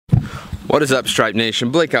What is up, Stripe Nation?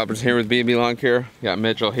 Blake Albertson here with bblawncare. Got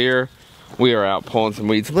Mitchell here. We are out pulling some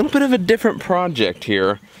weeds. A little bit of a different project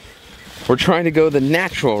here. We're trying to go the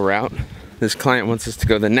natural route. This client wants us to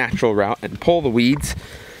go the natural route and pull the weeds.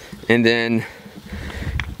 And then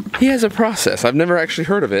he has a process. I've never actually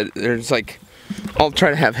heard of it. There's like, I'll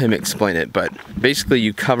try to have him explain it, but basically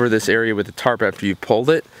you cover this area with a tarp after you've pulled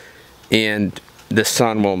it, and the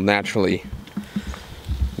sun will naturally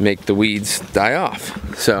make the weeds die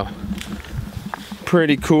off. So,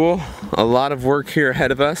 pretty cool. A lot of work here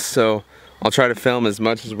ahead of us, so I'll try to film as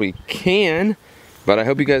much as we can, but I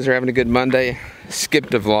hope you guys are having a good Monday.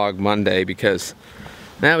 Skipped a vlog Monday because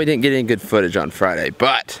now we didn't get any good footage on Friday,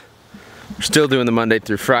 but we're still doing the Monday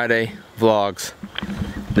through Friday vlogs.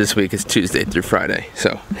 This week is Tuesday through Friday,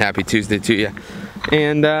 so happy Tuesday to you.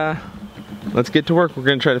 And let's get to work. We're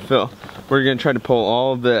gonna try to pull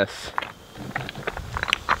all of this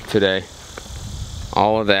today,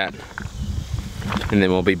 all of that, and then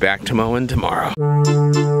we'll be back to mowing tomorrow.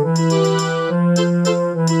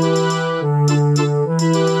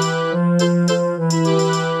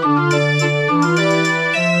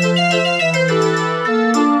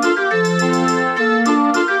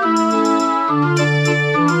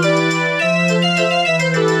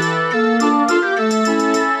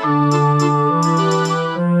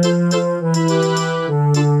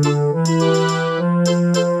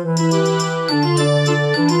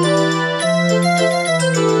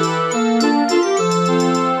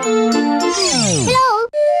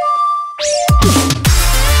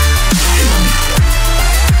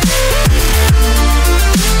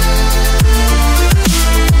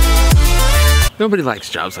 Nobody likes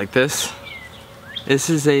jobs like this. This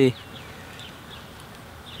is a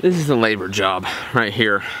labor job right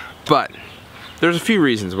here. But there's a few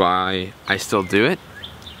reasons why I still do it.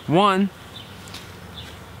 One,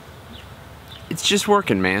 it's just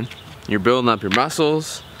working, man. You're building up your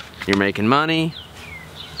muscles, you're making money.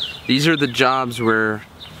 These are the jobs where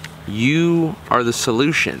you are the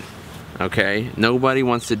solution, okay? Nobody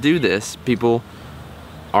wants to do this. People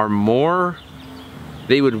are more,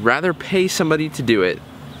 they would rather pay somebody to do it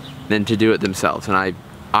than to do it themselves. And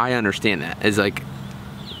I understand that. It's like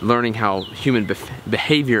learning how human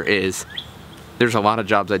behavior is. There's a lot of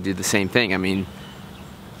jobs I do the same thing. I mean,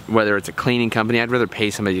 whether it's a cleaning company, I'd rather pay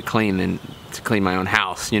somebody to clean than to clean my own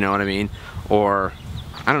house, you know what I mean? Or,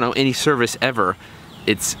 I don't know, any service ever.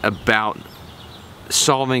 It's about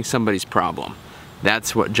solving somebody's problem.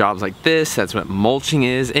 That's what jobs like this, that's what mulching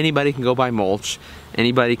is. Anybody can go buy mulch.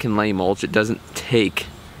 Anybody can lay mulch. It doesn't take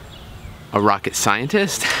a rocket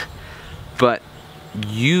scientist, but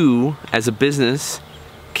you as a business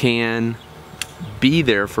can be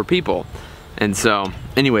there for people. And so,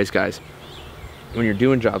 anyways, guys, when you're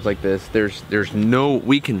doing jobs like this,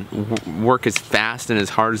 we can work as fast and as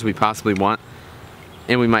hard as we possibly want,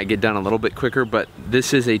 and we might get done a little bit quicker, but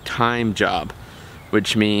this is a time job,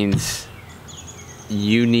 which means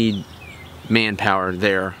you need manpower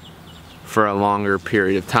there for a longer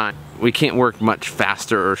period of time. We can't work much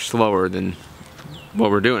faster or slower than what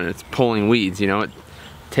we're doing. It's pulling weeds, you know, it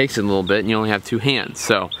takes a little bit and you only have two hands.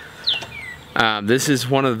 So this is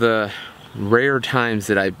one of the rare times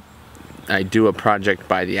that I do a project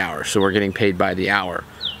by the hour. So we're getting paid by the hour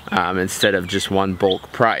instead of just one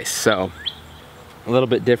bulk price. So a little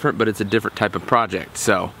bit different, but it's a different type of project.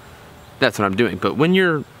 So that's what I'm doing. But when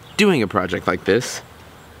you're doing a project like this,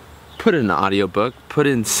 put in an audiobook, put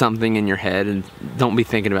in something in your head, and don't be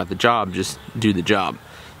thinking about the job, just do the job.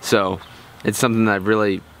 So it's something that I've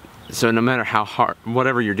really, so no matter how hard,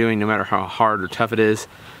 whatever you're doing, no matter how hard or tough it is,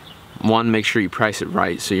 one, make sure you price it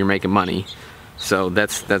right so you're making money. So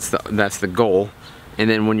that's the goal. And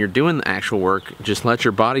then when you're doing the actual work, just let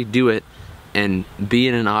your body do it and be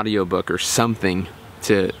in an audiobook or something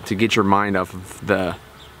to get your mind off of the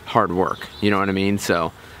hard work. You know what I mean?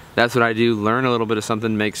 So that's what I do. Learn a little bit of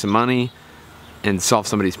something, make some money, and solve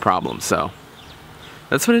somebody's problem. So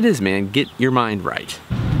that's what it is, man. Get your mind right.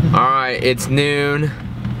 All right, it's noon,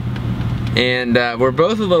 and we're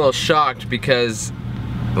both a little shocked because,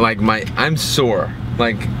 like, I'm sore.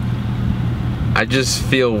 Like, I just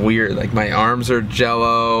feel weird. Like, my arms are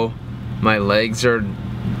jello, my legs are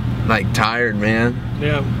like tired, man.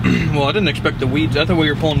 Yeah. Well, I didn't expect the weeds. I thought we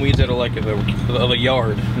were pulling weeds out of like of a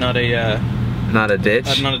yard, not a. Not a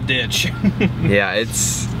ditch? Not a ditch. Yeah,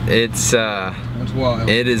 it's that's wild.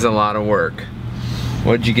 It is a lot of work.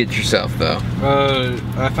 What'd you get yourself, though?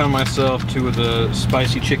 I found myself two of the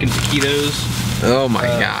spicy chicken taquitos. Oh my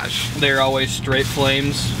gosh. They're always straight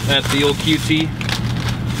flames at the old QT.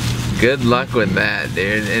 Good luck with that,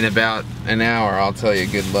 dude. In about an hour, I'll tell you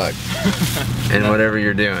good luck. And whatever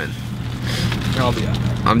you're doing. I'll be out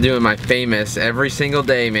there. I'm doing my famous every single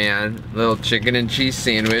day, man. Little chicken and cheese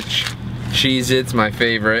sandwich. Cheez-Its, my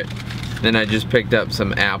favorite. Then I just picked up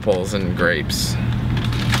some apples and grapes.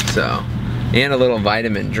 So, and a little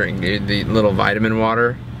vitamin drink, dude. The little vitamin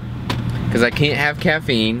water. Because I can't have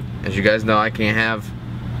caffeine. As you guys know, I can't have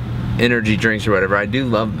energy drinks or whatever. I do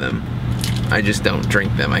love them. I just don't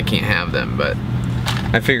drink them. I can't have them. But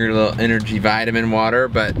I figured a little energy vitamin water.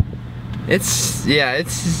 But it's, yeah,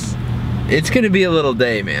 it's gonna be a little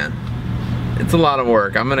day, man. It's a lot of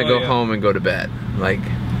work. I'm gonna go home and go to bed. Like,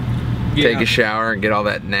 take a shower and get all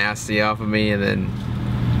that nasty off of me and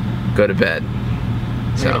then go to bed.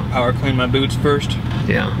 So power clean my boots first.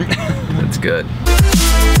 Yeah, that's good.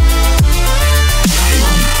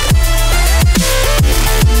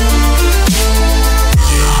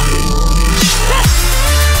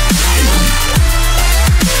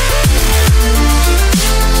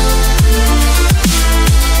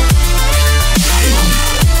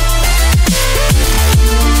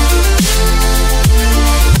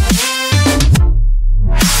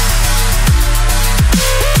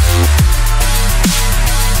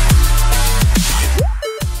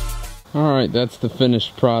 Alright, that's the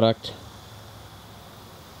finished product.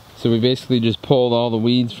 So we basically just pulled all the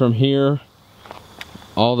weeds from here.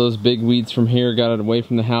 All those big weeds from here, got it away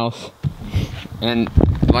from the house. And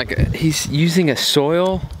like, he's using a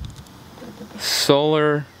solar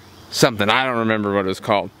something, I don't remember what it was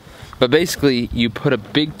called. But basically, you put a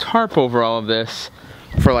big tarp over all of this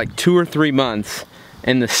for like 2 or 3 months,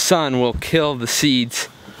 and the sun will kill the seeds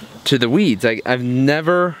to the weeds. I've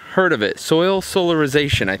never heard of it. Soil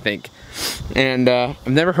solarization, I think. And I've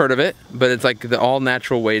never heard of it, but it's like the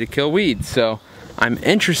all-natural way to kill weeds. So I'm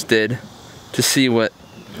interested to see what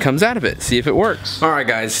comes out of it, see if it works. Alright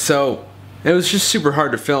guys, so it was just super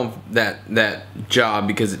hard to film that job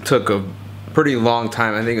because it took a pretty long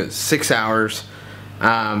time. I think it was 6 hours.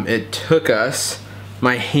 It took us,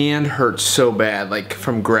 my hand hurts so bad, like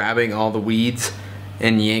from grabbing all the weeds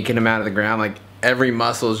and yanking them out of the ground. Like every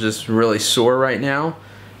muscle is just really sore right now.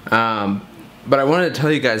 But I wanted to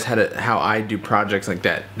tell you guys how I do projects like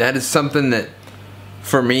that. That is something that,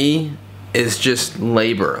 for me, is just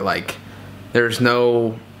labor. Like, there's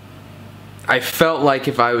no... I felt like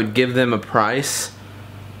if I would give them a price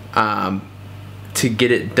to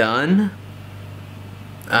get it done,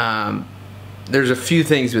 there's a few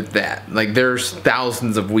things with that. Like, there's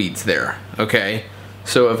thousands of weeds there, okay?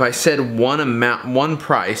 So if I said one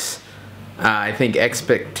price, I think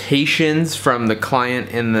expectations from the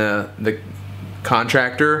client and the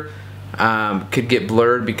contractor could get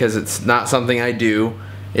blurred because it's not something I do.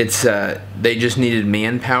 It's they just needed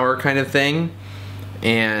manpower kind of thing,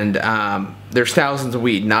 and there's thousands of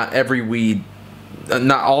weed. Not every weed,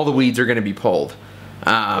 not all the weeds are going to be pulled.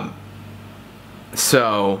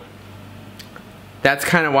 So that's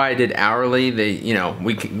kind of why I did hourly.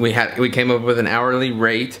 We came up with an hourly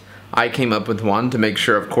rate. I came up with one to make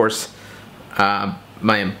sure, of course, my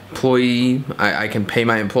employee, I can pay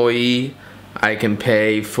my employee. I can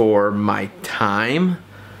pay for my time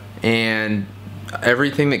and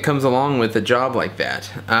everything that comes along with a job like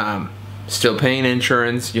that. Still paying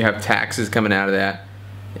insurance, you have taxes coming out of that,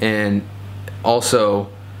 and also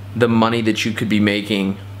the money that you could be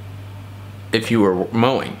making if you were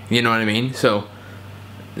mowing, you know what I mean? So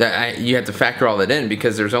you have to factor all that in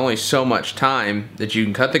because there's only so much time that you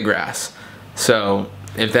can cut the grass. So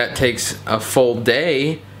if that takes a full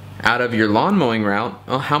day out of your lawn mowing route,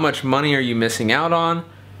 well, how much money are you missing out on,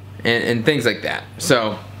 and things like that.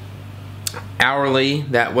 So hourly,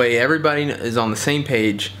 that way everybody is on the same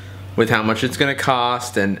page with how much it's going to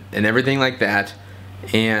cost and everything like that,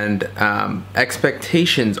 and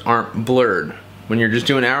expectations aren't blurred. When you're just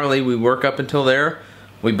doing hourly, we work up until there.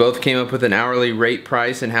 We both came up with an hourly rate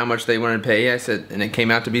price and how much they wanted to pay. I said, and it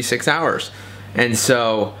came out to be 6 hours, and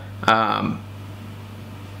so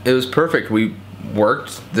it was perfect. We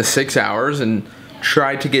worked the 6 hours and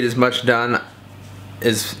tried to get as much done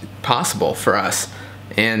as possible for us,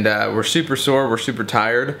 and we're super sore, we're super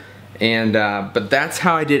tired, and but that's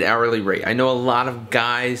how I did hourly rate. I know a lot of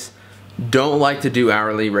guys don't like to do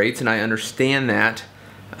hourly rates, and I understand that,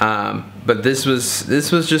 but this was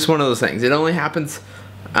just one of those things. It only happens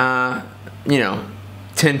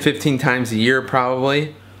 10-15 times a year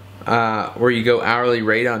probably, where you go hourly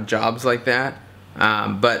rate on jobs like that.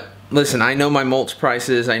 But listen, I know my mulch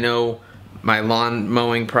prices, I know my lawn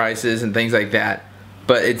mowing prices and things like that,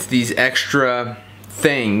 but it's these extra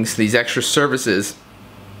things, these extra services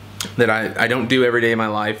that I don't do every day of my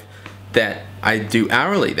life that I do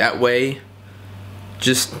hourly. That way,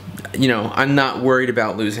 just, I'm not worried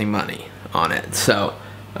about losing money on it. So,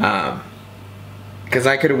 because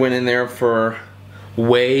I could have went in there for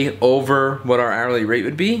way over what our hourly rate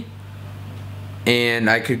would be, and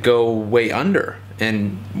I could go way under,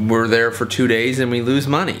 and we're there for 2 days and we lose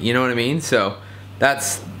money. You know what I mean? So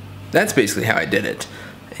that's basically how I did it.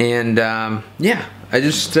 And yeah, I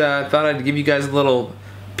just thought I'd give you guys a little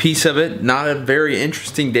piece of it. Not a very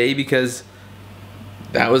interesting day because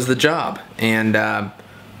that was the job, and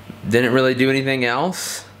didn't really do anything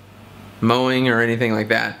else, mowing or anything like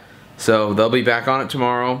that. So they'll be back on it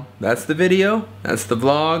tomorrow. That's the video. That's the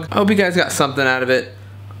vlog. I hope you guys got something out of it.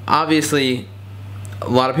 Obviously, a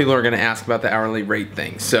lot of people are going to ask about the hourly rate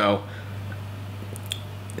thing. So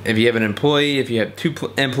if you have an employee, if you have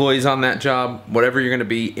 2 employees on that job, whatever you're going to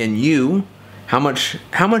be, and you, how much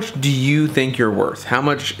do you think you're worth? How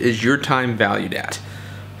much is your time valued at?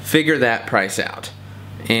 Figure that price out.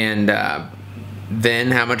 And then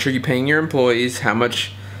how much are you paying your employees? How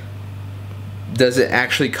much does it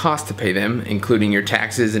actually cost to pay them, including your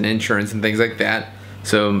taxes and insurance and things like that?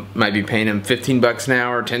 So might be paying them 15 bucks an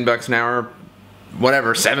hour, 10 bucks an hour,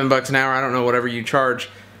 whatever, 7 bucks an hour, I don't know, whatever you charge.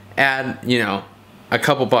 Add, you know, a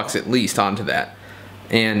couple bucks at least onto that.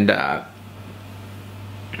 And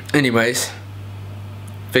anyways,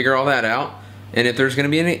 figure all that out. And if there's going to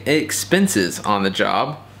be any expenses on the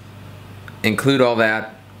job, include all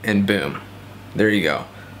that, and boom, there you go.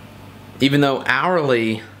 Even though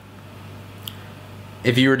hourly,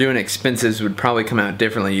 if you were doing expenses, would probably come out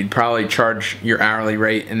differently. You'd probably charge your hourly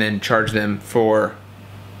rate and then charge them for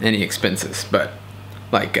any expenses, but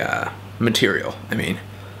like material, I mean.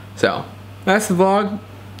 So that's the vlog.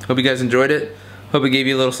 Hope you guys enjoyed it. Hope it gave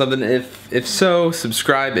you a little something. If so,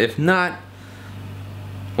 subscribe. If not,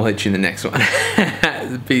 we'll hit you in the next one.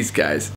 Peace, guys.